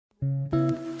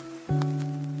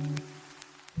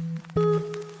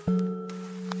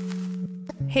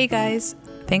Hey guys,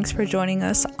 thanks for joining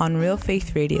us on Real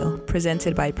Faith Radio,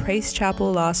 presented by Praise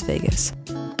Chapel Las Vegas.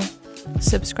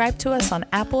 Subscribe to us on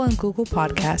Apple and Google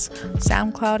Podcasts,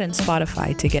 SoundCloud, and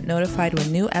Spotify to get notified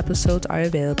when new episodes are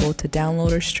available to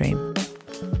download or stream.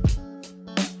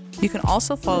 You can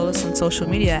also follow us on social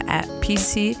media at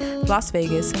PC Las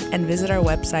Vegas and visit our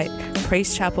website,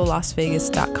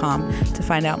 praisechapellasvegas.com, to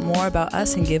find out more about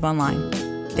us and give online.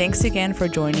 Thanks again for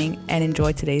joining and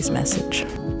enjoy today's message.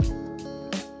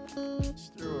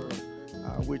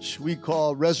 Which we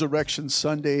call Resurrection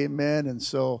Sunday, amen. And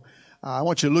so I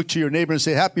want you to look to your neighbor and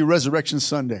say, Happy Resurrection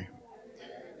Sunday.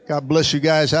 God bless you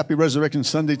guys. Happy Resurrection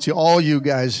Sunday to all you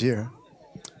guys here.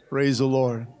 Praise the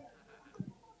Lord.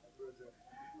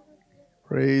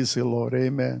 Praise the Lord,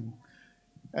 amen.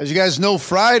 As you guys know,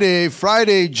 Friday,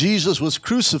 Jesus was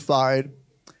crucified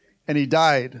and he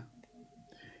died.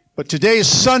 But today is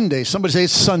Sunday. Somebody say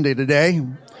it's Sunday today.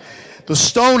 The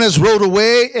stone has rolled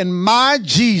away and my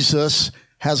Jesus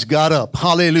has got up.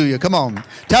 Hallelujah. Come on.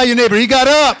 Tell your neighbor, he got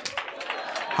up.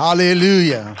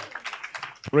 Hallelujah.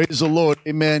 Praise the Lord.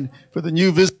 Amen. For the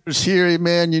new visitors here,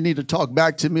 amen, you need to talk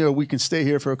back to me or we can stay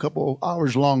here for a couple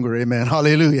hours longer. Amen.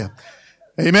 Hallelujah.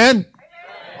 Amen.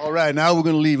 All right. Now we're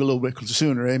going to leave a little bit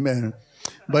sooner. Amen.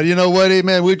 But you know what?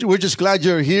 Amen. We're just glad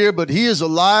you're here, but he is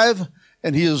alive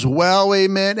and he is well.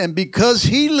 Amen. And because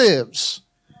he lives,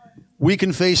 we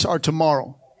can face our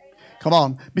tomorrow. Come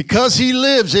on. Because he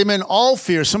lives, amen, all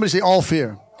fear. Somebody say all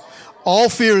fear. All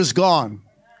fear is gone.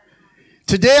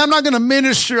 Today, I'm not going to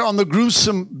minister on the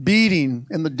gruesome beating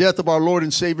and the death of our Lord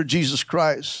and Savior, Jesus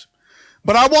Christ.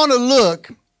 But I want to look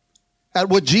at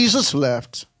what Jesus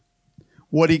left,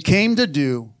 what he came to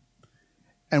do,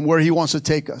 and where he wants to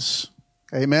take us.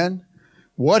 Amen.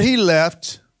 What he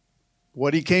left,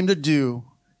 what he came to do,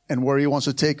 and where he wants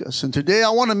to take us. And today,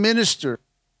 I want to minister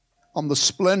on the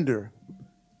splendor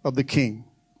of the King.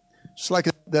 Just like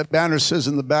that banner says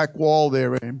in the back wall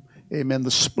there, amen,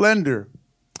 the splendor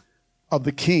of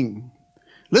the King.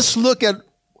 Let's look at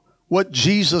what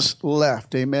Jesus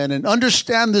left, amen, and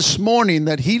understand this morning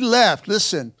that he left,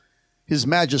 listen, his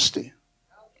majesty.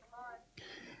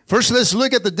 First, let's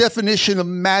look at the definition of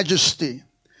majesty.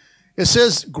 It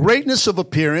says greatness of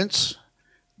appearance,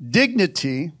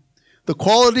 dignity, the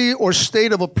quality or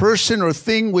state of a person or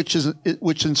thing which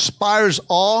inspires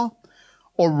awe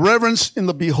or reverence in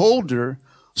the beholder,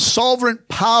 sovereign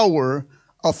power,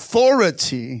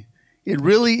 authority. It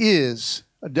really is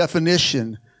a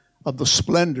definition of the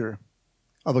splendor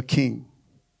of a king.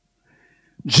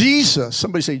 Jesus,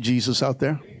 somebody say Jesus out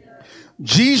there.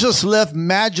 Jesus left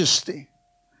majesty.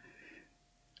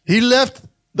 He left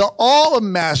the all of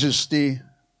majesty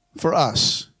for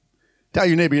us. Tell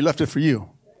your neighbor, he left it for you.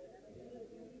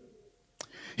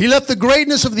 He left the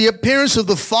greatness of the appearance of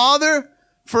the Father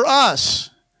for us.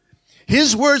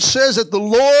 His word says that the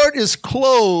Lord is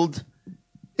clothed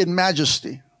in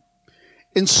majesty.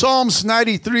 In Psalms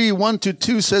 93,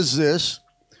 1-2 says this,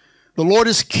 the Lord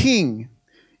is king,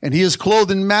 and he is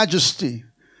clothed in majesty.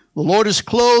 The Lord is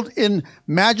clothed in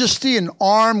majesty and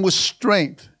armed with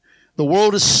strength. The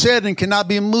world is set and cannot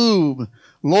be moved.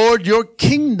 Lord, your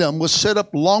kingdom was set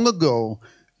up long ago.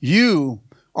 You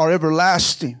are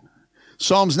everlasting.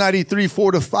 Psalms 93,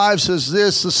 4-5 says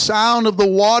this, the sound of the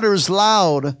water is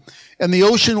loud and the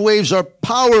ocean waves are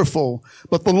powerful,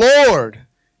 but the Lord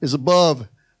is above.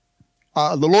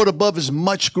 The Lord above is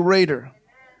much greater.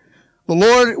 The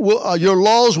Lord, your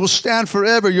laws will stand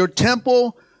forever. Your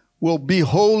temple will be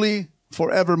holy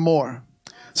forevermore.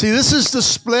 See, this is the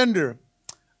splendor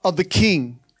of the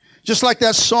King. Just like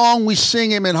that song we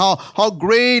sing, amen, how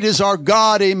great is our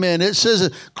God, amen. It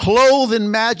says, clothed in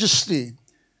majesty.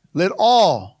 Let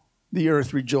all the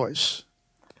earth rejoice.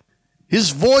 His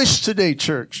voice today,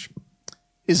 church,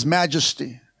 is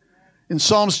majesty. In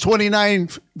Psalms 29,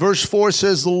 verse 4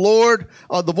 says,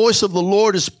 the voice of the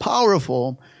Lord is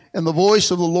powerful, and the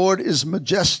voice of the Lord is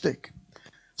majestic.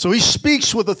 So he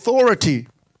speaks with authority.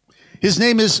 His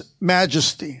name is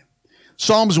majesty.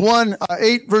 Psalms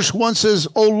 8, verse 1 says,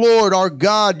 O Lord, our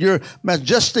God, your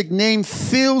majestic name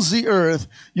fills the earth.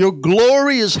 Your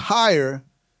glory is higher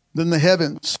than the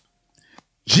heavens.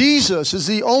 Jesus is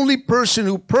the only person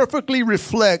who perfectly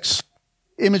reflects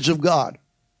the image of God.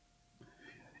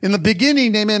 In the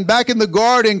beginning, amen, back in the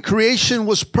garden, creation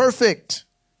was perfect.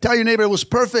 Tell your neighbor it was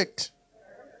perfect.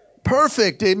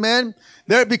 Perfect, amen.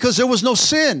 Because there was no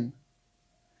sin.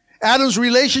 Adam's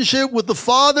relationship with the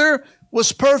Father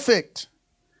was perfect.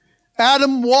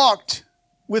 Adam walked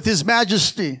with his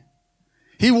majesty.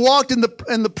 He walked in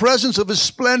the presence of his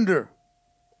splendor.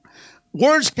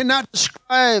 Words cannot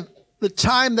describe the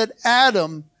time that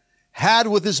Adam had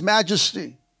with his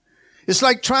majesty. It's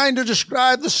like trying to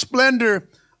describe the splendor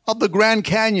of the Grand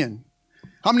Canyon.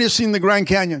 How many have seen the Grand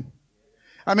Canyon?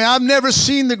 I mean, I've never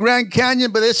seen the Grand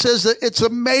Canyon, but it says that it's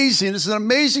amazing. It's an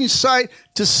amazing sight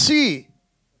to see.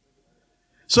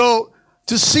 So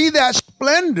to see that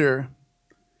splendor,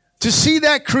 to see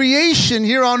that creation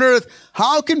here on earth,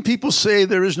 how can people say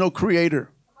there is no creator?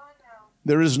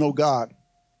 There is no God.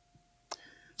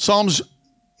 Psalms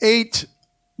 8,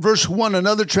 verse 1,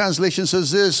 another translation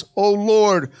says this, O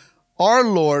Lord, our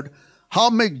Lord, how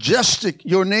majestic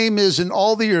your name is in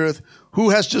all the earth,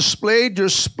 who has displayed your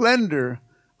splendor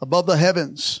above the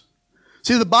heavens.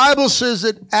 See, the Bible says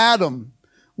that Adam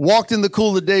walked in the cool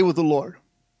of the day with the Lord.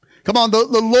 Come on, the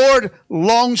Lord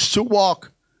longs to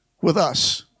walk with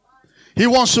us. He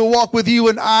wants to walk with you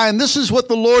and I, and this is what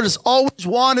the Lord has always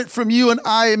wanted from you and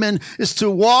I, amen, is to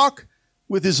walk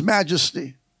with his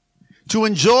majesty, to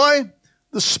enjoy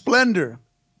the splendor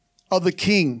of the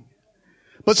King.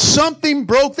 But something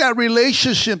broke that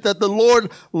relationship that the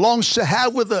Lord longs to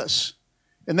have with us.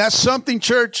 And that something,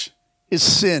 church, is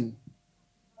sin.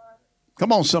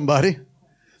 Come on, somebody.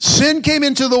 Sin came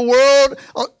into the world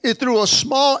through a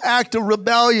small act of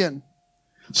rebellion.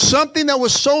 Something that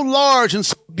was so large and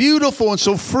so beautiful and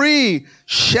so free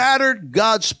shattered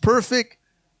God's perfect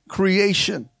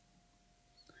creation.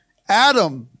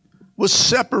 Adam was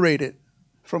separated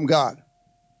from God.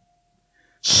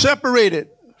 Separated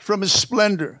from his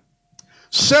splendor,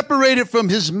 separated from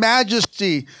his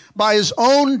majesty by his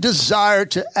own desire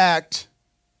to act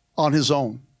on his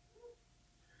own.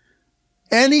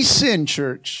 Any sin,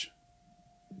 church,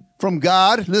 from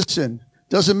God, listen,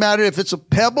 doesn't matter if it's a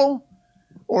pebble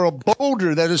or a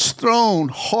boulder that is thrown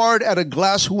hard at a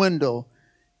glass window,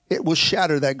 it will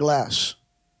shatter that glass.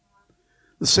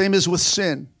 The same is with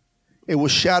sin. It will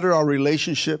shatter our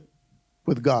relationship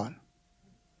with God.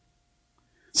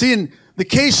 See, in the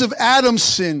case of Adam's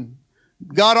sin,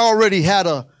 God already had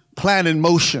a plan in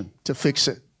motion to fix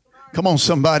it. Come on,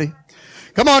 somebody.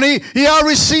 Come on, he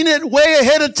already seen it way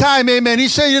ahead of time, amen. He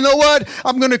said, you know what?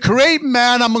 I'm going to create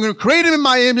man. I'm going to create him in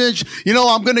my image. You know,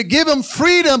 I'm going to give him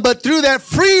freedom, but through that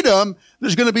freedom,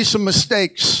 there's going to be some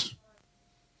mistakes.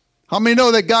 How many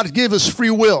know that God gave us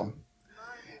free will?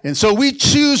 And so we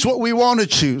choose what we want to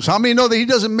choose. How many know that he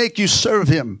doesn't make you serve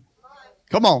him?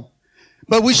 Come on.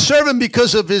 But we serve him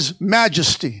because of his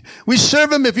majesty. We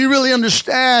serve him if you really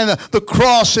understand the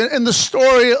cross and the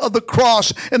story of the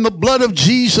cross and the blood of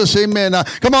Jesus. Amen.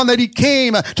 Come on, that he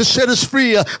came to set us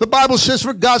free. The Bible says,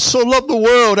 for God so loved the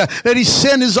world that he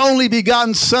sent his only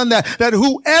begotten son, that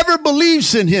whoever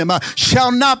believes in him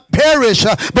shall not perish,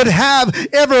 but have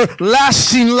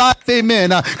everlasting life. Amen.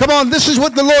 Come on, this is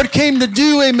what the Lord came to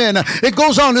do. Amen. It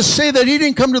goes on to say that he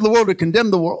didn't come to the world to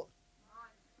condemn the world,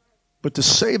 but to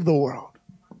save the world.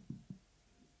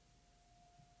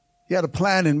 He had a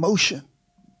plan in motion.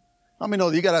 How many know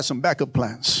that you got to have some backup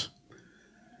plans?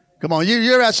 Come on,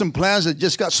 you ever had some plans that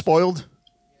just got spoiled?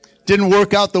 Didn't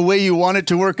work out the way you wanted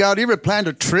to work out? You ever planned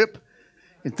a trip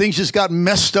and things just got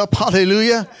messed up?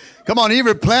 Hallelujah. Come on, you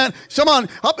ever plan?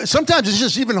 Sometimes it's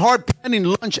just even hard planning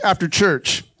lunch after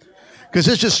church. Because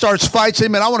it just starts fights.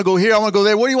 Amen. I want to go here. I want to go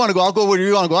there. Where do you want to go? I'll go where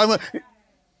you want to go.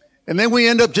 And then we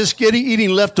end up just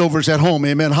eating leftovers at home.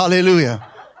 Amen. Hallelujah.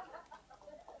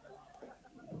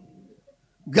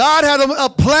 God had a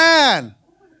plan.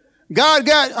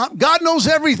 God knows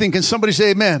everything. Can somebody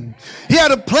say amen? He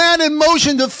had a plan in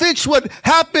motion to fix what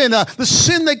happened, the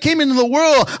sin that came into the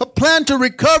world, a plan to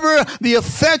recover the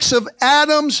effects of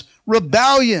Adam's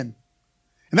rebellion.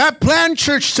 And that plan,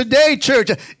 church, today, church,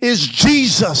 is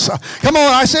Jesus. Come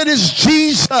on, I said it's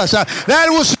Jesus. That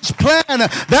was his plan.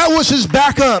 That was his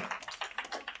backup.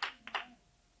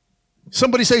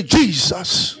 Somebody say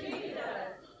Jesus.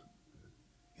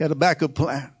 He had a backup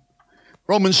plan.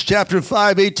 Romans chapter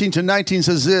 5, 18 to 19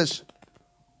 says this.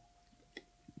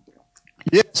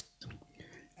 Yes,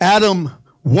 Adam,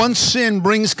 one sin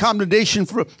brings condemnation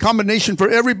for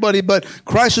everybody, but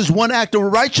Christ's one act of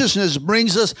righteousness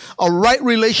brings us a right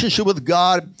relationship with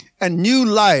God and new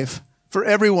life for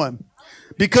everyone.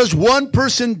 Because one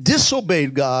person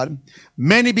disobeyed God,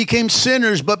 many became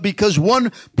sinners, but because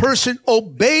one person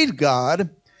obeyed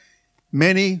God,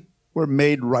 many were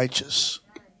made righteous.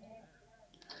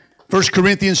 1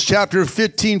 Corinthians chapter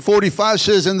 15, 45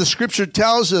 says, and the scripture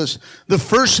tells us, the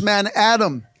first man,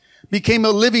 Adam, became a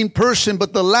living person,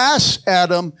 but the last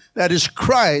Adam, that is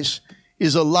Christ,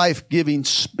 is a life-giving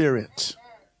spirit.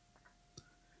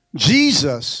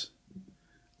 Jesus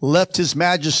left his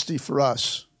majesty for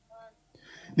us.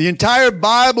 The entire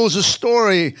Bible is a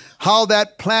story how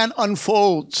that plan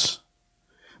unfolds,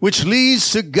 which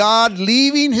leads to God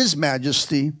leaving his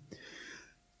majesty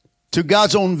to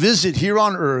God's own visit here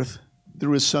on earth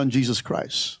through his son, Jesus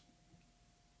Christ.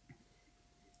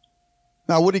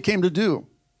 Now, what he came to do.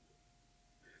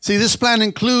 See, this plan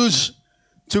includes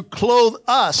to clothe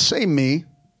us, say me.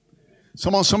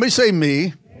 Come on, somebody say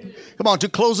me. Come on, to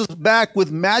clothe us back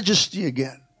with majesty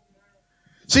again.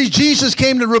 See, Jesus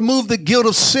came to remove the guilt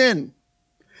of sin,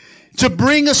 to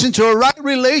bring us into a right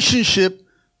relationship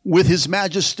with his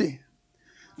majesty,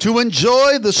 to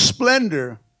enjoy the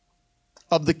splendor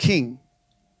of the King.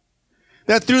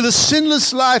 That through the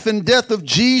sinless life and death of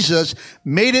Jesus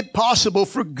made it possible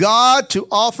for God to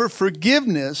offer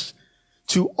forgiveness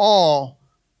to all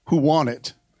who want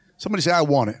it. Somebody say, I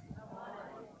want it.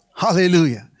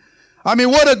 Hallelujah. I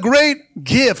mean, what a great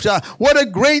gift. What a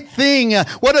great thing.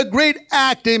 What a great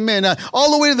act. Amen.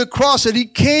 All the way to the cross that he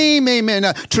came,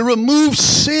 amen, to remove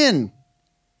sin.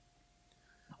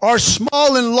 Our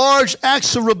small and large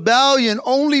acts of rebellion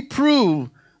only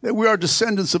prove that we are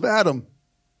descendants of Adam.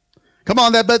 Come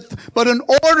on, but in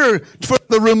order for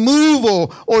the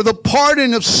removal or the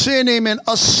pardon of sin, amen,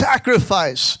 a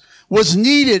sacrifice was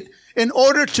needed in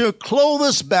order to clothe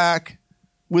us back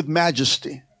with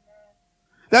majesty.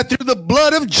 That through the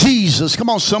blood of Jesus, come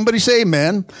on, somebody say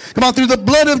amen. Come on, through the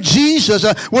blood of Jesus,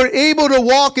 we're able to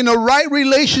walk in a right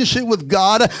relationship with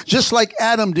God, just like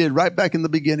Adam did right back in the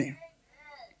beginning.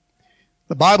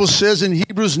 The Bible says in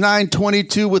Hebrews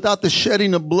 9:22, without the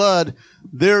shedding of blood,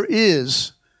 there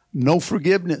is no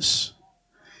forgiveness.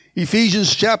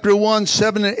 Ephesians chapter 1,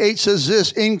 7 and 8 says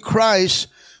this, in Christ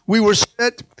we were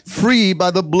set free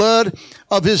by the blood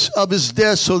of his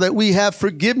death so that we have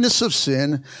forgiveness of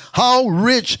sin. How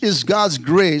rich is God's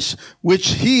grace, which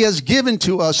he has given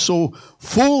to us so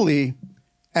fully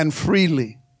and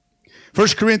freely. 1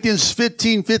 Corinthians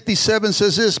 15:57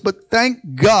 says this, but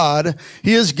thank God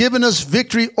he has given us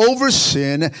victory over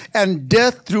sin and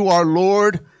death through our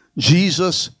Lord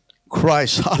Jesus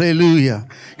Christ. Hallelujah.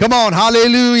 Come on.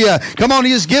 Hallelujah. Come on.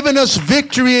 He has given us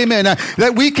victory. Amen.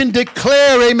 That we can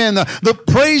declare, amen, the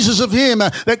praises of him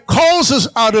that calls us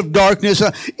out of darkness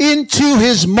into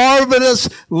his marvelous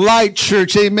light,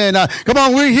 church. Amen. Come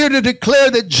on. We're here to declare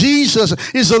that Jesus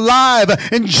is alive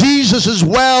and Jesus is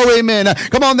well. Amen.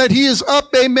 Come on. That he is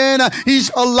up. Amen.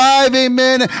 He's alive.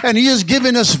 Amen. And he has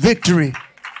given us victory.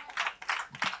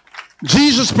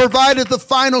 Jesus provided the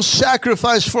final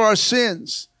sacrifice for our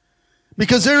sins.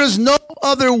 Because there is no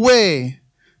other way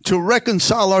to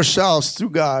reconcile ourselves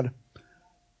through God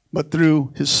but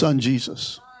through his son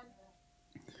Jesus.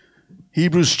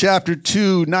 Hebrews chapter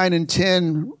 2, 9 and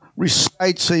 10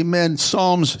 recites, amen,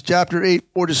 Psalms chapter 8,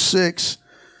 4 to 6.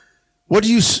 What do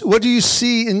you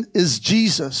see is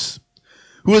Jesus,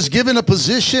 who was given a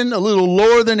position a little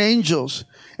lower than angels.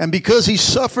 And because he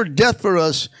suffered death for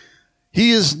us,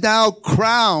 he is now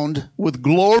crowned with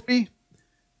glory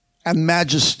and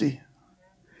majesty.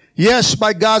 Yes,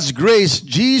 by God's grace,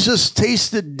 Jesus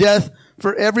tasted death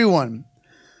for everyone.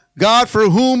 God, for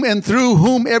whom and through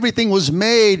whom everything was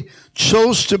made,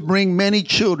 chose to bring many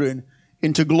children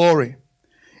into glory.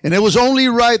 And it was only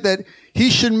right that he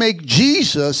should make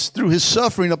Jesus, through his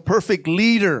suffering, a perfect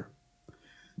leader,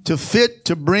 fit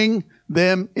to bring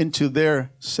them into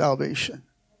their salvation.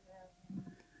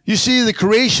 You see, the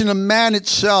creation of man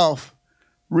itself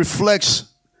reflects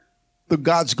the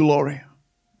God's glory.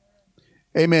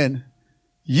 Amen.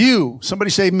 You,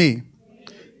 somebody say me.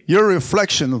 You're a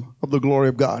reflection of the glory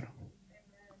of God.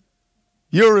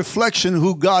 You're a reflection of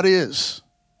who God is.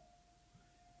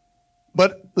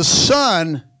 But the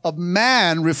Son of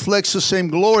Man reflects the same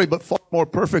glory, but far more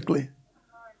perfectly.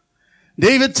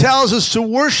 David tells us to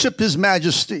worship his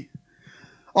majesty.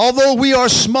 Although we are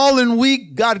small and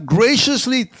weak, God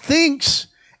graciously thinks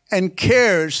and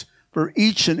cares for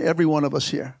each and every one of us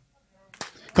here.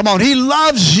 Come on, he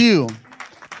loves you.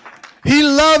 He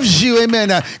loves you, amen.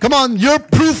 Come on, your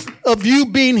proof of you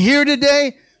being here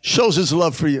today shows his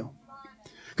love for you.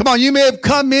 Come on, you may have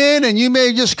come in and you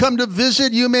may just come to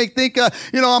visit. You may think,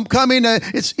 I'm coming,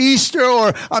 it's Easter,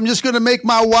 or I'm just going to make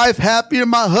my wife happy or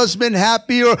my husband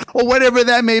happy or whatever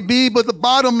that may be. But the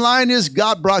bottom line is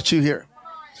God brought you here.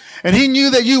 And he knew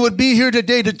that you would be here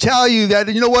today to tell you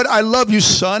that, you know what, I love you,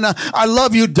 son. I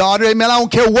love you, daughter. Amen. I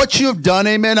don't care what you have done.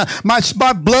 Amen. My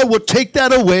blood will take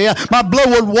that away. My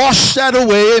blood will wash that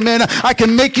away. Amen. I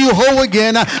can make you whole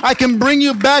again. I can bring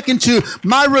you back into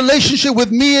my relationship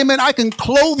with me. Amen. I can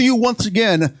clothe you once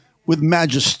again with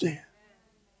majesty.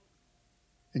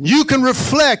 And you can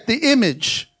reflect the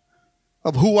image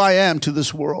of who I am to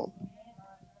this world.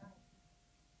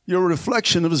 You're a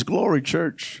reflection of his glory,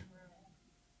 church.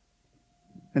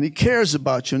 And he cares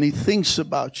about you and he thinks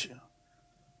about you.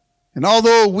 And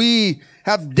although we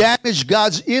have damaged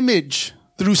God's image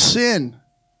through sin,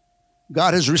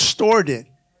 God has restored it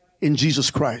in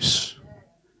Jesus Christ.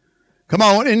 Come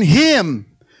on, in Him,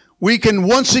 we can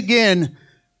once again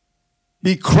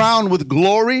be crowned with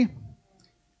glory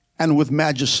and with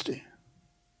majesty.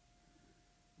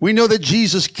 We know that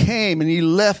Jesus came and He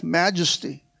left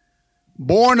majesty,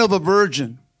 born of a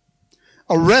virgin,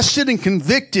 arrested and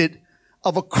convicted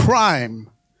of a crime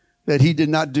that He did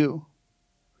not do,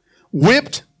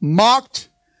 whipped, mocked,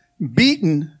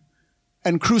 beaten,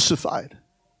 and crucified,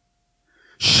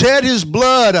 shed His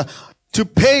blood to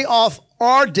pay off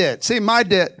our debt. Say, my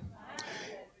debt.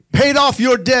 Paid off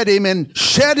your debt, amen.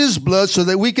 Shed His blood so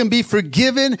that we can be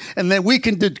forgiven and that we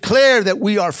can declare that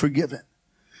we are forgiven.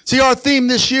 See, our theme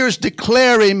this year is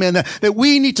declare, amen, that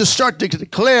we need to start to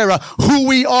declare who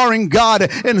we are in God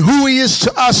and who He is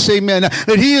to us, amen.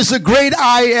 That He is the great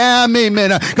I am,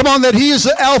 amen. Come on, that He is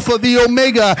the Alpha, the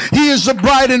Omega. He is the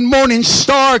bright and morning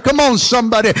star. Come on,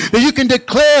 somebody, that you can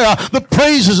declare the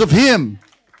praises of Him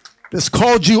that's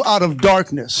called you out of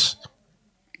darkness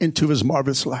into His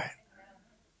marvelous light.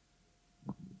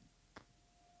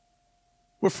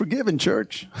 We're forgiven,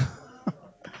 church.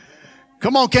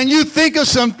 Come on, can you think of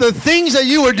the things that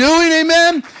you were doing,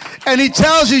 amen? And He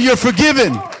tells you you're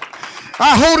forgiven.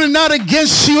 I hold it not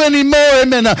against you anymore,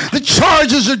 amen. The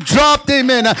charges are dropped,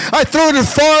 amen. I throw it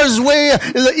as far as way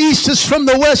the east is from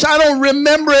the west. I don't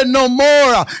remember it no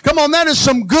more. Come on, that is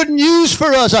some good news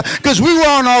for us because we were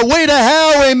on our way to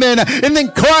hell, amen. And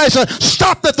then Christ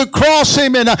stopped at the cross,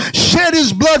 amen. Shed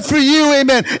His blood for you,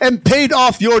 amen, and paid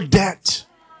off your debt.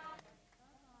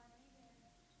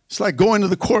 It's like going to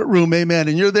the courtroom, amen,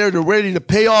 and you're there ready to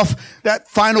pay off that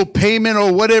final payment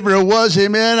or whatever it was,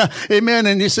 amen, amen,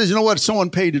 and He says, you know what, someone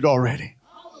paid it already.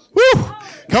 Woo!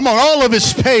 Come on, all of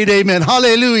it's paid, amen,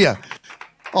 hallelujah.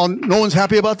 Oh, no one's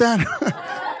happy about that?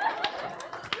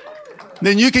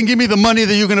 Then you can give me the money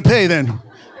that you're going to pay then,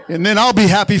 and then I'll be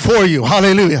happy for you,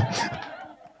 hallelujah.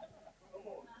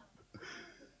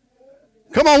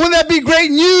 Come on, wouldn't that be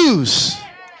great news?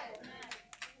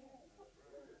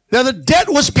 That the debt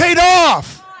was paid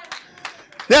off.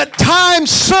 That time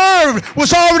served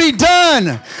was already done.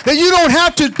 That you don't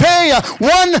have to pay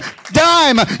one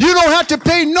dime. You don't have to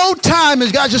pay no time.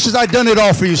 As God just says, I've done it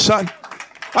all for you, son.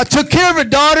 I took care of it,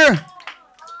 daughter.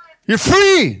 You're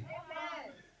free.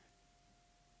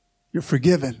 You're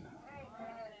forgiven.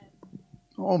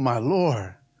 Oh, my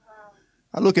Lord.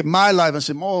 I look at my life and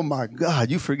say, oh, my God,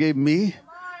 you forgave me?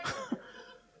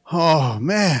 Oh,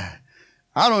 man.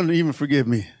 I don't even forgive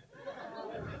me.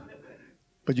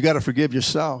 But you got to forgive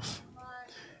yourself.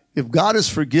 If God has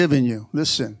forgiven you,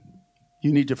 listen,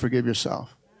 you need to forgive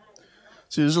yourself.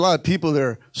 See, there's a lot of people that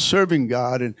are serving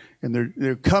God and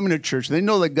they're coming to church. They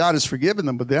know that God has forgiven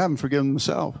them, but they haven't forgiven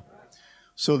themselves.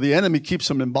 So the enemy keeps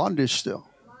them in bondage still.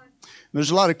 And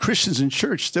there's a lot of Christians in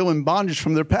church still in bondage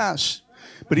from their past.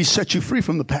 But He set you free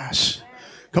from the past.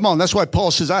 Come on, that's why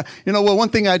Paul says, one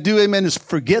thing I do, amen, is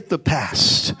forget the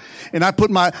past. And I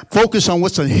put my focus on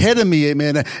what's ahead of me,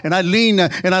 amen. And I lean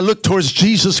and I look towards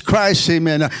Jesus Christ,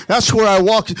 amen. That's where I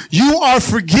walk. You are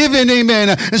forgiven, amen.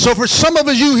 And so for some of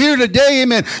us, you here today,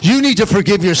 amen, you need to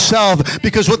forgive yourself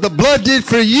because what the blood did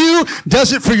for you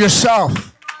does it for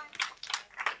yourself.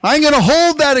 I ain't going to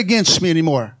hold that against me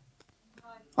anymore.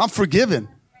 I'm forgiven.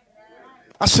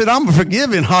 I said, I'm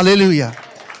forgiven. Hallelujah.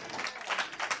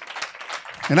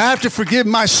 And I have to forgive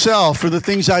myself for the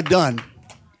things I've done,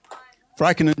 for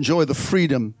I can enjoy the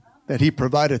freedom that He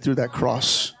provided through that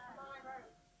cross.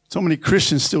 So many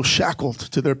Christians still shackled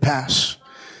to their past.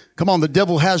 Come on, the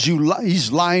devil has you,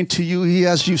 he's lying to you. He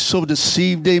has you so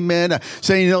deceived, amen,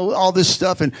 saying all this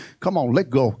stuff. And come on, let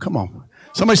go. Come on.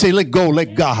 Somebody say, let go,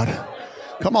 let God.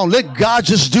 Come on, let God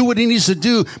just do what He needs to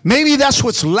do. Maybe that's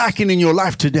what's lacking in your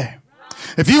life today.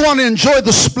 If you want to enjoy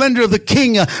the splendor of the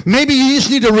King, maybe you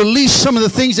just need to release some of the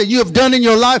things that you have done in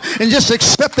your life and just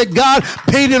accept that God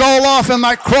paid it all off on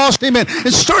that cross, amen,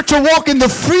 and start to walk in the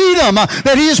freedom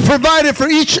that He has provided for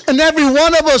each and every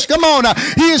one of us. Come on,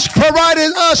 He has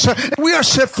provided us. We are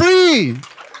set free.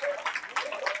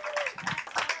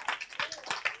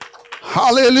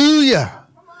 Hallelujah.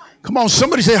 Come on,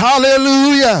 somebody say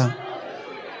hallelujah.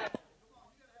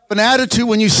 An attitude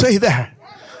when you say that.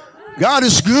 God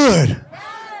is good.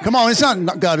 Come on, it's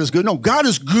not God is good. No, God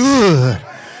is good.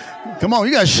 Come on,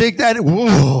 you got to shake that.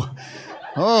 Whoa.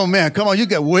 Oh, man, come on. You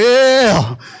got,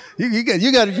 well,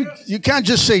 you can't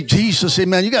just say Jesus,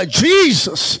 amen. You got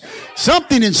Jesus.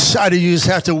 Something inside of you just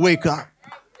has to wake up.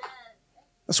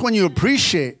 That's when you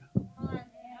appreciate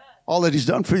all that He's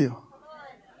done for you.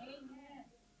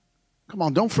 Come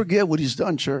on, don't forget what He's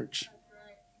done, church.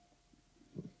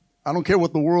 I don't care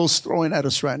what the world's throwing at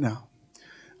us right now.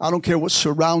 I don't care what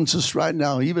surrounds us right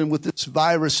now, even with this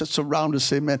virus that surrounds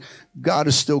us, amen, God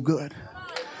is still good.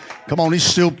 Come on, he's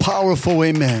still powerful,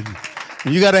 amen.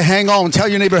 And you got to hang on. Tell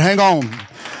your neighbor, hang on.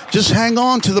 Just hang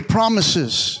on to the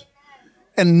promises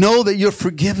and know that you're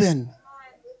forgiven.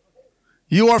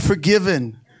 You are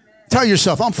forgiven. Tell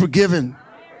yourself, I'm forgiven.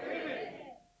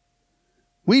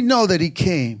 We know that he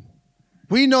came.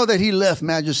 We know that he left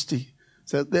majesty,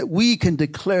 so that we can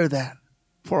declare that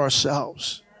for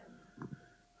ourselves.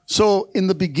 So in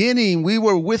the beginning, we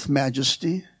were with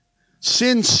majesty.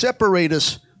 Sin separated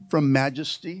us from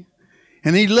majesty.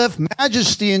 And he left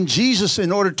majesty in Jesus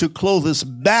in order to clothe us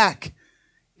back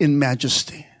in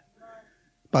majesty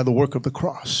by the work of the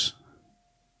cross.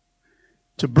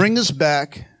 To bring us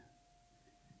back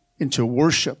into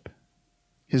worship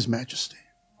his majesty.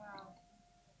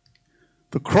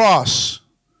 The cross,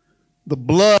 the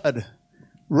blood,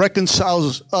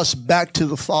 reconciles us back to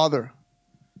the Father.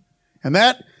 And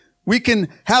that we can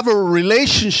have a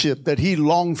relationship that he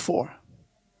longed for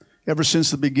ever since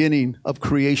the beginning of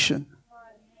creation.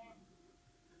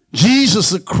 Jesus,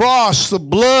 the cross, the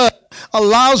blood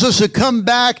allows us to come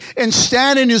back and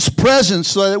stand in his presence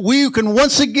so that we can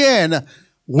once again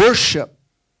worship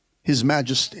his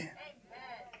majesty.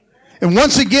 And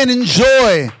once again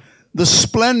enjoy the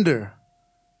splendor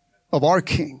of our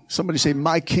King. Somebody say,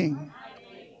 my King.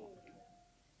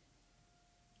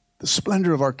 The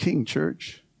splendor of our King,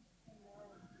 church.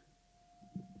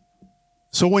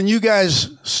 So when you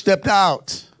guys stepped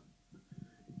out,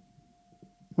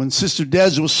 when Sister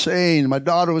Des was saying, my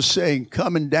daughter was saying,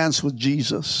 come and dance with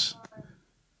Jesus,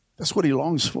 that's what he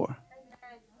longs for.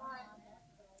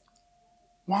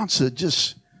 Wants to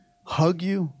just hug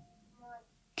you,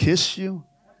 kiss you,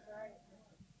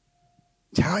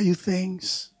 tell you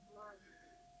things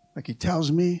like he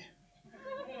tells me.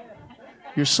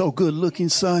 You're so good looking,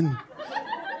 son.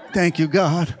 Thank you,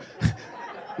 God.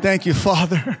 Thank you,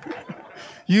 Father.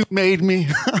 You made me.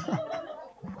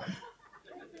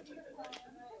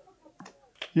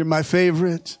 You're my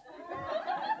favorite.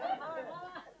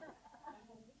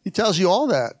 He tells you all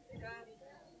that.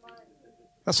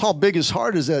 That's how big his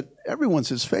heart is, that everyone's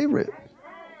his favorite.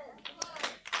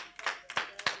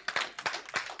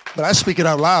 But I speak it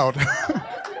out loud.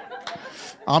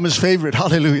 I'm his favorite.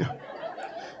 Hallelujah.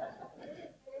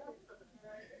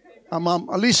 I'm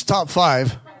at least top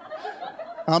 5.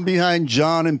 I'm behind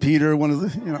John and Peter, one of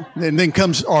the, and then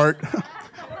comes Art.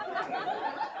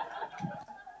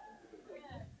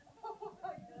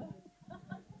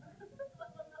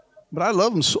 But I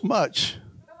love him so much.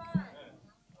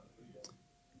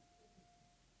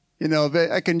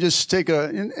 If I can just take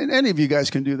and any of you guys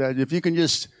can do that. If you can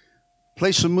just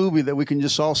play some movie that we can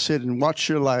just all sit and watch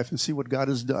your life and see what God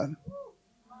has done.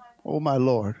 Oh, my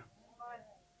Lord.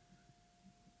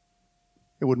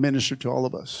 It would minister to all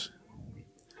of us.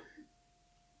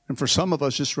 And for some of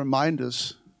us, just remind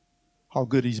us how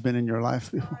good he's been in your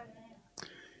life. And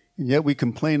yet we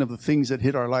complain of the things that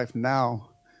hit our life now,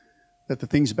 that the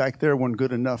things back there weren't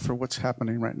good enough for what's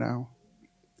happening right now.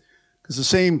 Because the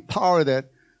same power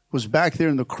that was back there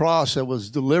in the cross that was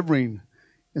delivering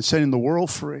and setting the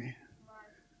world free,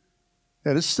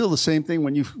 that it's still the same thing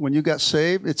when you got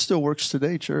saved. It still works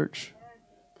today, church.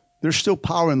 There's still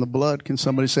power in the blood. Can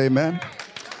somebody say amen?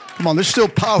 Come on, there's still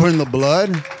power in the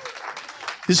blood.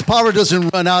 His power doesn't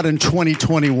run out in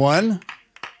 2021.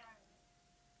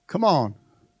 Come on.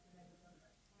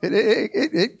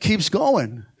 It keeps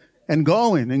going and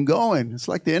going and going. It's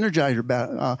like the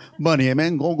Energizer bunny,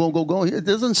 amen? Go, go, go, go. It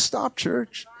doesn't stop,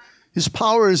 church. His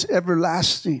power is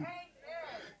everlasting.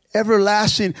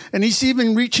 Everlasting. And he's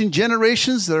even reaching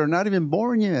generations that are not even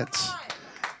born yet.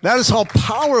 That is how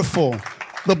powerful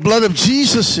the blood of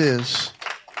Jesus is.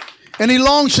 And he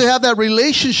longs to have that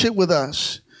relationship with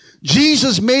us.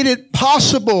 Jesus made it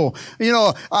possible, for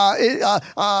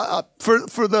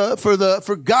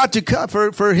God to come,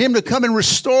 for him to come and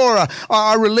restore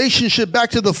our relationship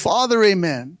back to the Father.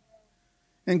 Amen.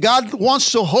 And God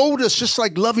wants to hold us just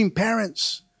like loving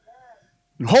parents.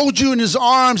 And hold you in his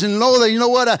arms and know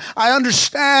that, I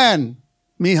understand,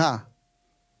 mija.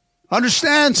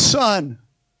 Understand, son.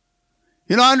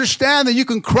 I understand that you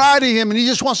can cry to him and he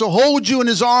just wants to hold you in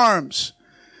his arms.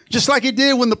 Just like he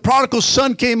did when the prodigal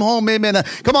son came home, amen.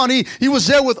 Come on, he was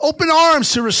there with open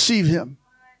arms to receive him.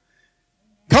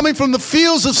 Coming from the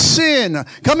fields of sin,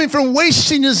 coming from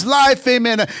wasting his life,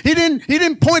 amen. He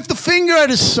didn't point the finger at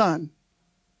his son.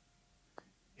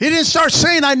 He didn't start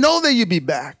saying, I know that you'll be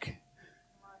back.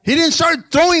 He didn't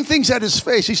start throwing things at his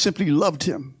face. He simply loved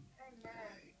him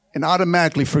and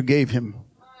automatically forgave him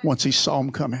once he saw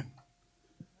him coming.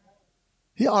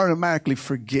 He automatically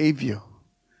forgave you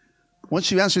Once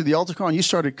you answered the altar call and you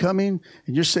started coming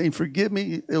and you're saying, forgive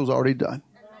me, it was already done.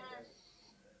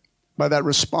 By that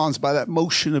response, by that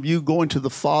motion of you going to the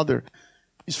Father,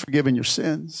 He's forgiven your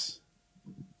sins.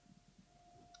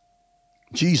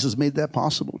 Jesus made that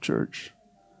possible, church.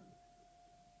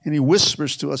 And He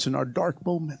whispers to us in our dark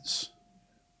moments.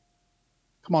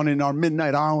 Come on, in our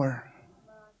midnight hour.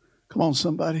 Come on,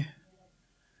 somebody.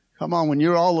 Come on, when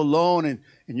you're all alone and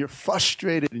you're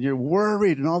frustrated and you're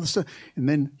worried and all this stuff. And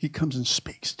then He comes and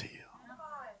speaks to you.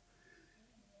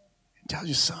 And tells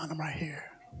you, son, I'm right here.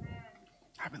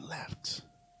 I haven't left.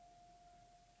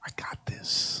 I got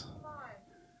this.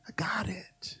 I got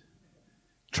it.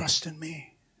 Trust in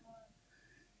me.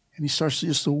 And He starts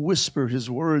just to whisper His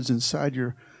words inside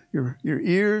your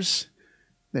ears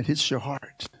that hits your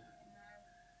heart.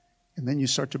 And then you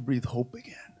start to breathe hope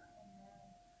again.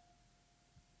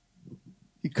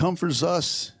 He comforts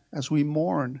us as we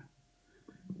mourn.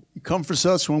 He comforts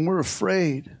us when we're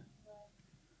afraid.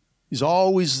 He's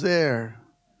always there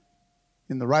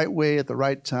in the right way at the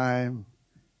right time,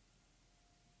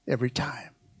 every time.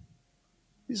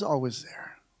 He's always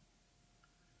there.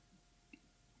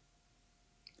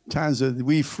 Times that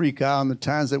we freak out and the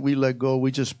times that we let go, we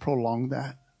just prolong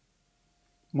that.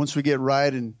 Once we get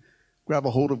right and grab a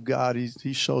hold of God,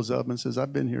 He shows up and says,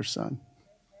 I've been here, son.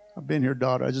 I've been here,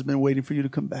 daughter. I've just been waiting for you to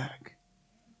come back.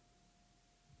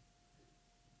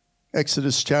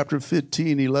 Exodus chapter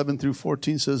 15, 11 through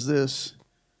 14 says this.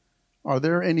 Are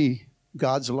there any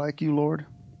gods like you, Lord?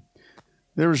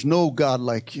 There is no God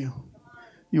like you.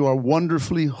 You are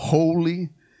wonderfully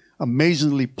holy,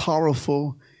 amazingly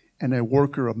powerful, and a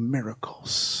worker of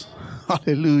miracles.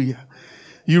 Hallelujah.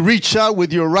 You reach out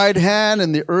with your right hand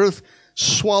and the earth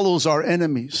swallows our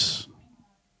enemies.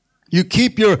 You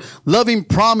keep your loving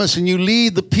promise and you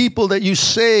lead the people that you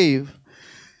save.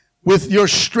 With your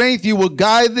strength, you will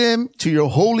guide them to your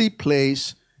holy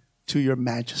place, to your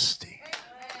majesty.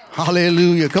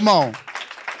 Hallelujah. Come on.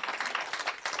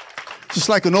 Just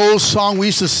like an old song we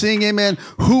used to sing, amen.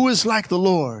 Who is like the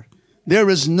Lord? There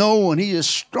is no one. He is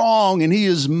strong and He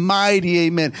is mighty,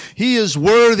 amen. He is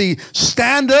worthy.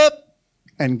 Stand up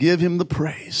and give Him the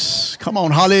praise. Come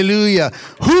on, hallelujah.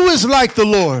 Who is like the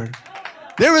Lord?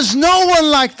 There is no one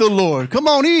like the Lord. Come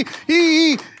on,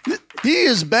 He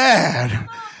is bad.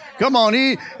 Come on,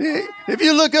 if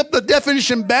you look up the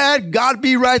definition bad, God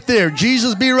be right there.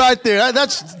 Jesus be right there.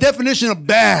 That's the definition of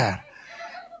bad.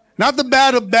 Not the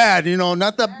bad of bad,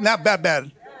 not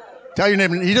bad. Tell your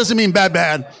neighbor, He doesn't mean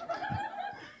bad.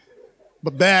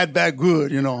 But bad,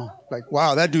 good, Like,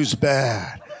 wow, that dude's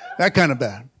bad. That kind of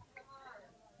bad.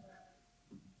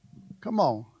 Come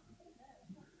on.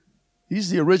 He's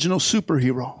the original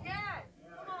superhero.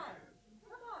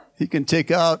 He can take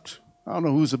out, I don't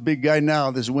know who's a big guy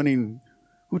now that's winning.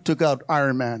 Who took out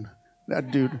Iron Man?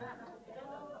 That dude.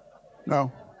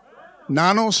 No.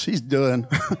 Nanos? He's done.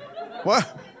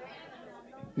 What?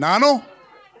 Nano?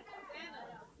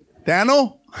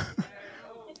 Dano?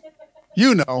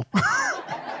 You know.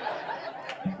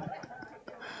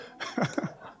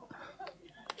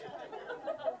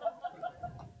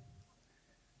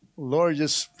 Lord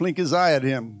just blink His eye at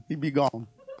him. He'd be gone.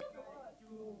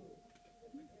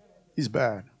 He's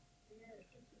bad.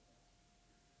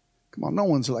 Come on, no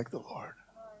one's like the Lord.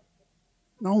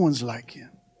 No one's like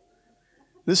Him.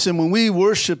 Listen, when we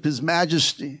worship His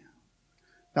majesty,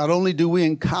 not only do we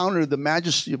encounter the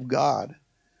majesty of God,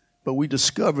 but we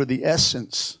discover the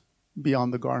essence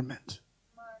beyond the garment.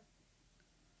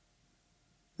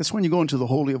 That's when you go into the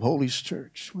Holy of Holies,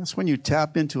 church. That's when you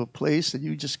tap into a place that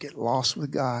you just get lost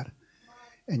with God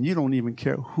and you don't even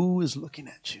care who is looking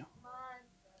at you.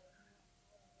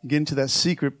 You get into that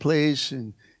secret place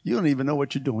and you don't even know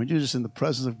what you're doing. You're just in the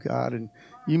presence of God and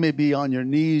you may be on your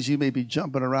knees, you may be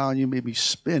jumping around, you may be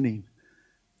spinning,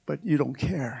 but you don't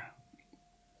care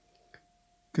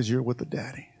because you're with the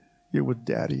Daddy. You're with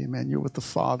Daddy, amen. You're with the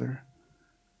Father.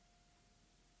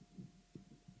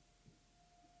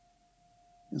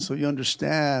 And so you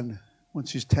understand,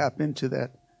 once you tap into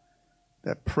that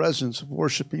presence of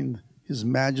worshiping His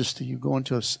majesty, you go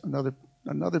into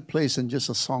another place than just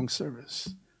a song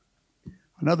service.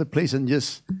 Another place than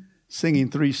just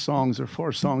singing 3 songs or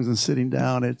 4 songs and sitting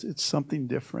down. It's something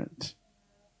different.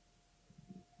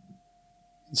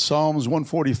 In Psalms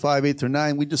 145,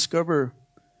 8-9, we discover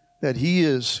that He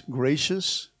is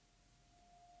gracious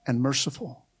and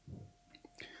merciful,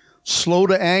 slow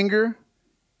to anger,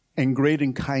 and great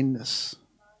in kindness,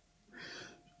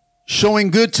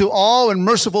 showing good to all and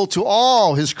merciful to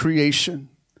all His creation.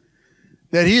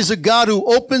 That He is a God who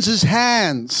opens His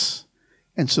hands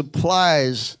and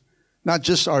supplies not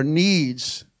just our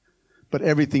needs, but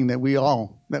everything that we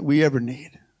ever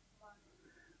need.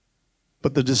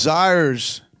 but the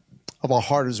desires of our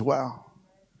heart as well.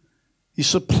 He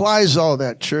supplies all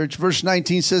that, church. Verse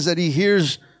 19 says that he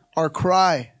hears our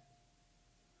cry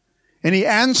and he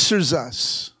answers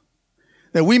us,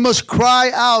 that we must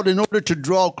cry out in order to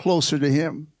draw closer to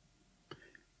him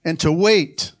and to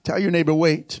wait. Tell your neighbor,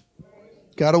 wait.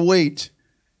 Got to wait,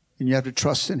 and you have to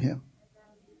trust in him.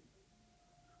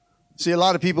 See, a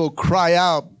lot of people cry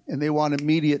out and they want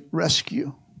immediate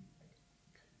rescue.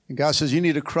 And God says, you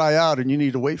need to cry out and you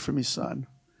need to wait for me, son.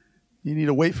 You need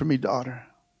to wait for me, daughter.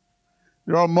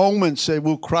 There are moments that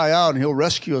we'll cry out and he'll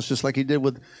rescue us, just like he did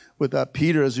with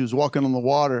Peter as he was walking on the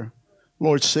water.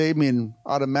 Lord, save me, and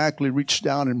automatically reached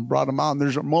down and brought him out. And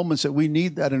there's moments that we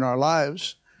need that in our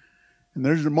lives. And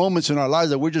there's moments in our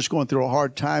lives that we're just going through a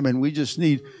hard time and we just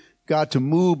need God to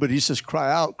move. But he says,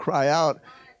 cry out,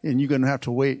 and you're going to have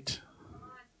to wait.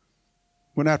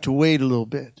 We're going to have to wait a little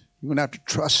bit. You're going to have to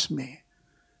trust me,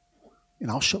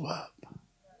 and I'll show up.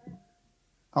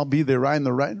 I'll be there right in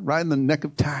the neck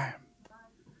of time.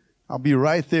 I'll be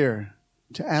right there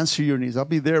to answer your needs. I'll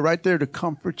be there, right there to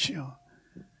comfort you.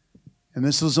 And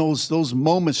this is those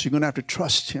moments you're going to have to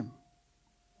trust him.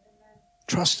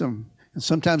 Trust him. And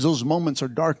sometimes those moments are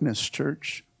darkness,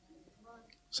 church.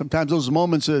 Sometimes those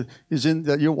moments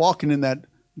that you're walking in that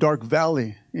dark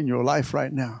valley in your life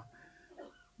right now.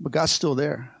 But God's still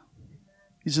there.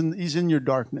 He's in your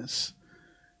darkness.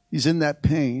 He's in that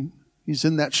pain. He's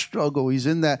in that struggle. He's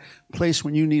in that place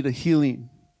when you need a healing.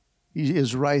 He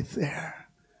is right there.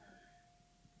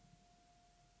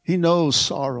 He knows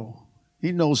sorrow.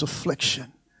 He knows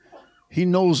affliction. He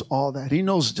knows all that. He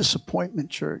knows disappointment,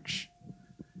 church.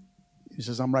 He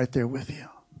says, I'm right there with you.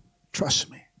 Trust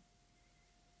me.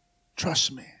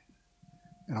 Trust me.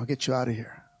 And I'll get you out of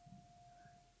here.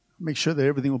 Make sure that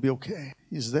everything will be okay.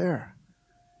 He's there.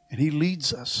 And he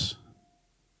leads us.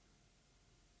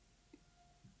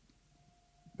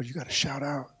 But you got to shout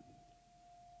out.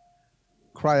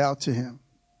 Cry out to him.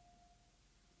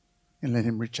 And let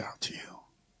him reach out to you.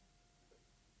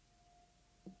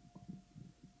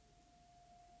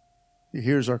 He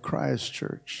hears our cries,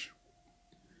 church.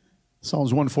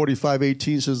 Psalms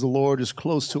 145:18 says, the Lord is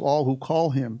close to all who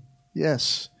call him.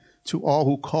 Yes, to all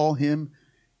who call him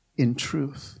in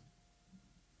truth.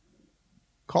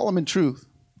 Call him in truth.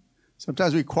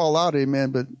 Sometimes we call out,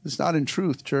 amen, but it's not in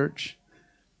truth, church.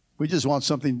 We just want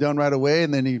something done right away,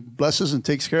 and then he blesses and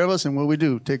takes care of us, and what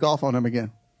do? Take off on him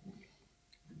again.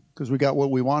 Because we got what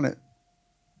we wanted.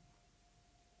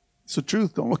 It's the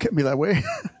truth. Don't look at me that way.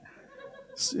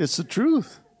 It's the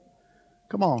truth.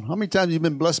 Come on. How many times have you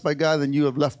been blessed by God and you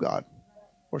have left God?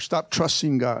 Or stopped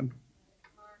trusting God?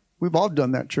 We've all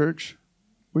done that, church.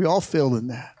 We all failed in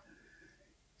that.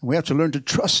 And we have to learn to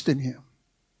trust in him.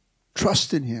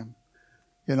 Trust in him.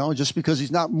 You know, just because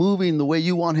he's not moving the way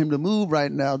you want him to move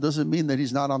right now doesn't mean that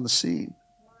he's not on the scene.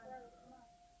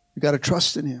 You got to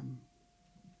trust in him.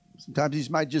 Sometimes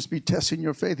he might just be testing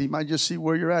your faith. He might just see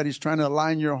where you're at. He's trying to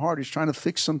align your heart. He's trying to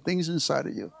fix some things inside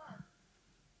of you.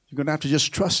 You're going to have to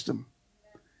just trust him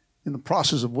in the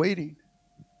process of waiting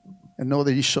and know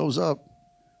that he shows up,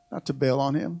 not to bail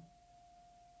on him.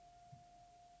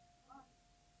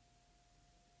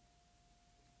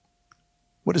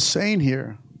 What it's saying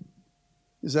here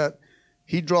is that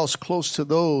he draws close to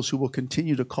those who will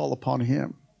continue to call upon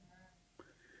him.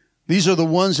 These are the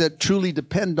ones that truly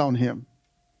depend on him.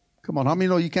 Come on, how many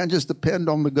know you can't just depend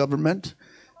on the government?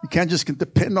 You can't just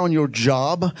depend on your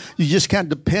job. You just can't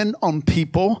depend on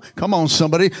people. Come on,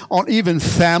 somebody. On even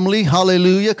family.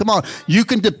 Hallelujah. Come on. You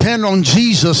can depend on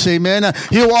Jesus. Amen.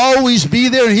 He'll always be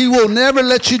there and he will never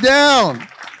let you down.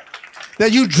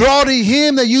 That you draw to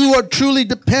him, that you are truly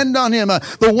depend on him.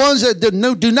 The ones that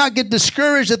do not get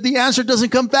discouraged that the answer doesn't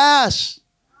come fast.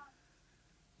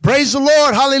 Praise the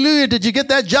Lord. Hallelujah. Did you get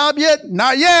that job yet?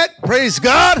 Not yet. Praise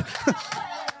God.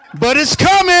 But it's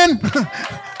coming.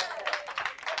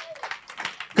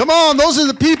 Come on, those are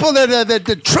the people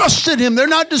that trusted him. They're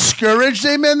not discouraged,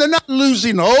 amen. They're not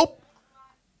losing hope.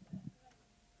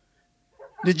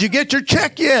 Did you get your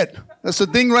check yet? That's the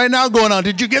thing right now going on.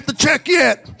 Did you get the check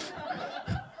yet?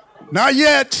 Not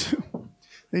yet.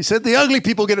 They said the ugly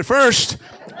people get it first.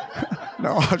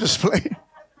 No, I'll just play.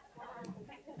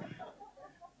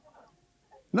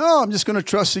 No, I'm just going to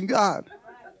trust in God.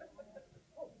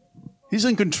 He's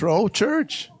in control,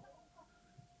 church.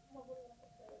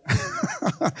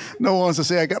 No one wants to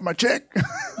say, I got my check.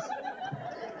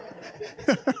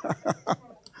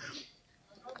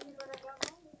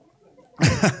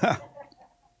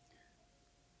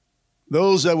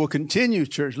 Those that will continue,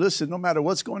 church, listen, no matter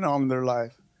what's going on in their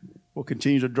life, will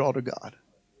continue to draw to God.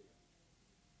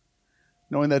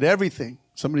 Knowing that everything,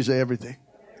 somebody say everything.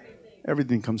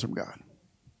 Everything comes from God.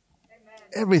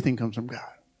 Everything comes from God.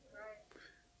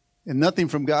 And nothing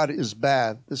from God is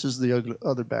bad. This is the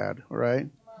other bad, all right?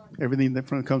 Everything that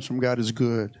comes from God is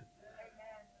good.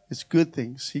 It's good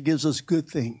things. He gives us good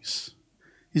things.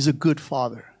 He's a good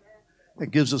Father that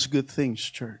gives us good things,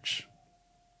 church.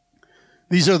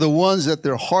 These are the ones that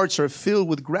their hearts are filled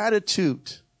with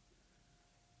gratitude.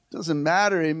 Doesn't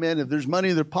matter, amen, if there's money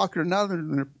in their pocket or not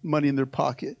money in their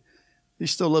pocket. They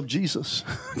still love Jesus.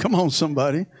 Come on,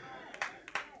 somebody.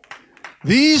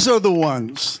 These are the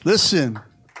ones, listen,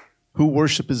 who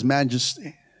worship His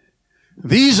majesty.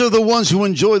 These are the ones who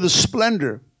enjoy the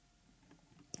splendor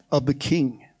of the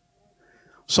King.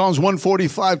 Psalms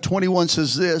 145:21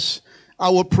 says this, I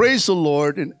will praise the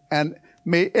Lord and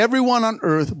may everyone on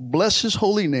earth bless His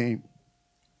holy name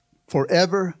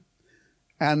forever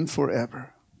and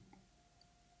forever.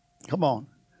 Come on.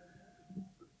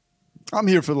 I'm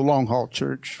here for the long haul,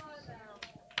 church.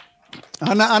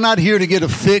 I'm not here to get a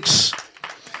fix.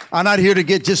 I'm not here to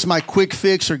get just my quick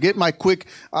fix or get my quick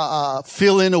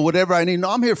fill in or whatever I need. No,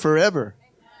 I'm here forever.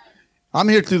 I'm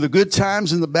here through the good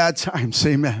times and the bad times.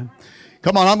 Amen.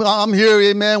 Come on, I'm here,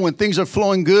 amen, when things are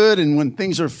flowing good and when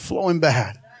things are flowing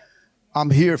bad.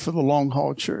 I'm here for the long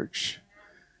haul, church.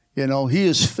 You know, He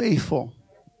is faithful.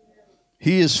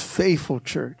 He is faithful,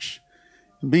 church.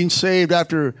 And being saved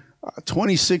after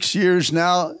 26 years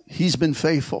now, He's been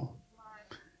faithful.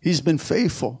 He's been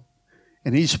faithful.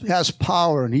 And He has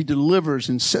power and He delivers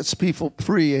and sets people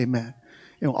free, amen.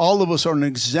 You know, all of us are an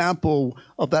example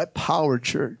of that power,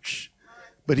 church.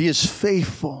 But He is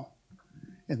faithful.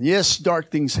 And yes,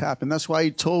 dark things happen. That's why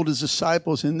He told His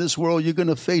disciples, in this world, you're going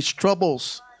to face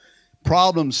troubles,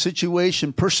 problems,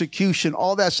 situation, persecution,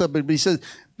 all that stuff. But He says,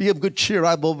 be of good cheer.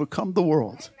 I've overcome the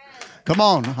world. Come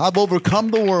on. I've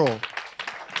overcome the world.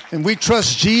 And we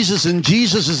trust Jesus, and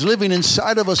Jesus is living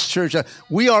inside of us, church.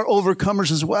 We are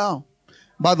overcomers as well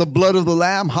by the blood of the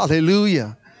Lamb.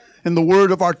 Hallelujah. And the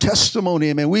word of our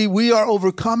testimony. Amen. We are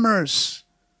overcomers.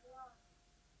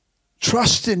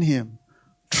 Trust in Him.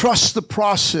 Trust the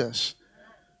process.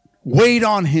 Wait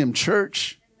on Him,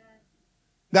 church.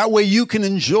 That way you can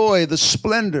enjoy the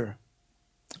splendor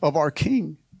of our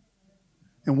King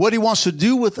and what He wants to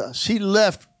do with us. He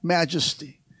left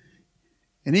majesty.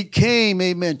 And He came,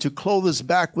 amen, to clothe us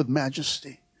back with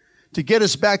majesty, to get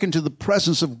us back into the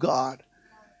presence of God,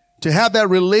 to have that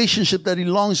relationship that He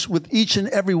longs with each and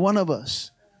every one of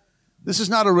us. This is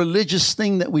not a religious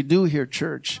thing that we do here,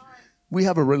 church. We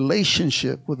have a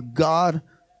relationship with God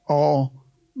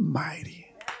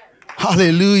Almighty.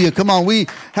 Hallelujah. Come on, we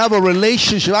have a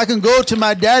relationship. I can go to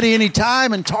my daddy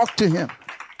anytime and talk to Him.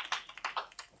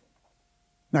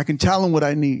 And I can tell Him what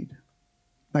I need.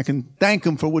 I can thank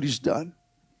Him for what He's done.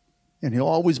 And He'll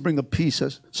always bring a peace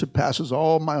that surpasses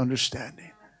all my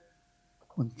understanding.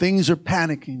 When things are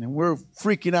panicking and we're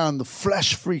freaking out and the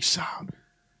flesh freaks out,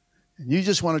 and you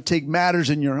just want to take matters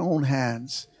in your own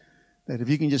hands, that if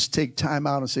you can just take time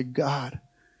out and say, God,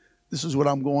 this is what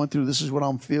I'm going through. This is what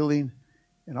I'm feeling.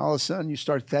 And all of a sudden you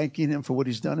start thanking Him for what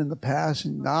He's done in the past.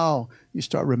 And now you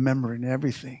start remembering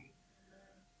everything.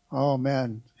 Oh,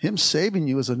 man. Him saving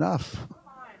you is enough.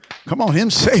 Come on. Him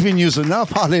saving you is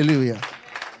enough. Hallelujah.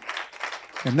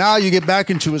 And now you get back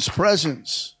into His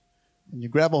presence. And you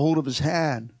grab a hold of His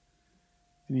hand.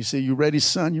 And you say, you ready,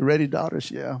 son? You ready,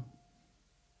 daughters? Yeah.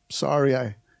 Sorry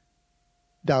I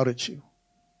doubted you.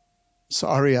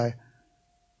 Sorry I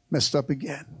messed up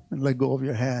again, and let go of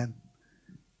your hand.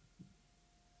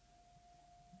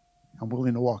 I'm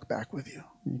willing to walk back with you.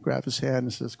 And you grab His hand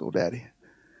and says, go, Daddy.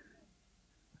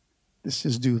 Let's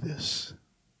just do this.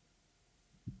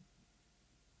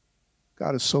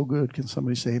 God is so good. Can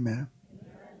somebody say amen?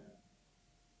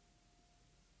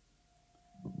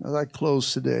 As I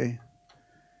close today,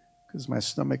 because my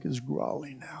stomach is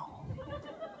growling now.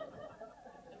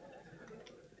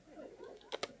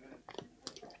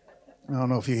 I don't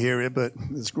know if you hear it, but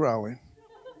it's growling.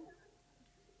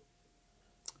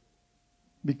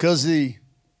 Because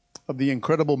of the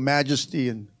incredible majesty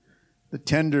and the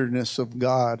tenderness of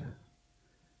God,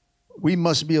 we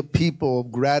must be a people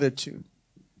of gratitude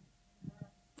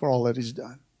for all that He's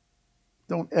done.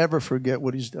 Don't ever forget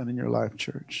what He's done in your life,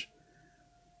 church.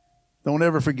 Don't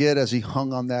ever forget as He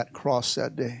hung on that cross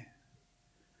that day.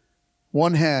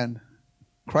 One hand,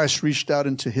 Christ reached out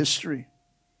into history.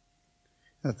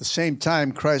 At the same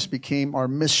time, Christ became our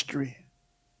mystery.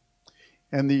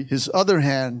 And His other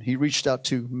hand, He reached out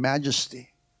to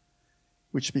majesty,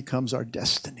 which becomes our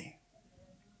destiny.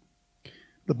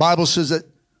 The Bible says that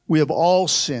we have all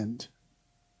sinned.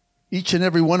 Each and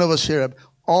every one of us here have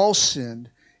all sinned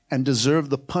and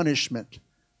deserve the punishment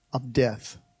of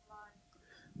death.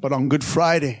 But on Good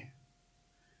Friday,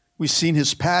 We've seen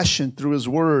his passion through his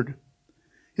word,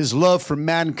 his love for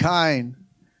mankind.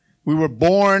 We were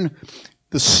born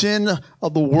the sin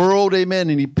of the world, amen,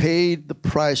 and he paid the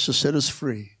price to set us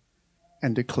free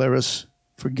and declare us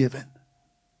forgiven.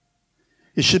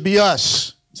 It should be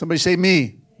us. Somebody say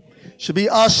me. It should be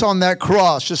us on that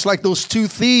cross, just like those two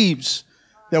thieves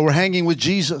that were hanging with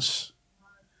Jesus.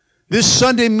 This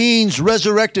Sunday means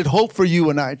resurrected hope for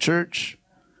you and I, church.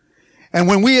 And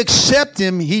when we accept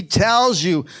him, he tells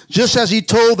you, just as he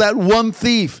told that one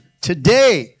thief,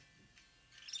 today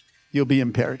you'll be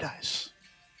in paradise.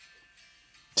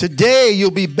 Today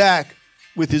you'll be back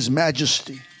with his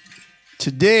majesty.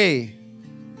 Today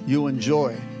you'll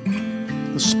enjoy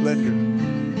the splendor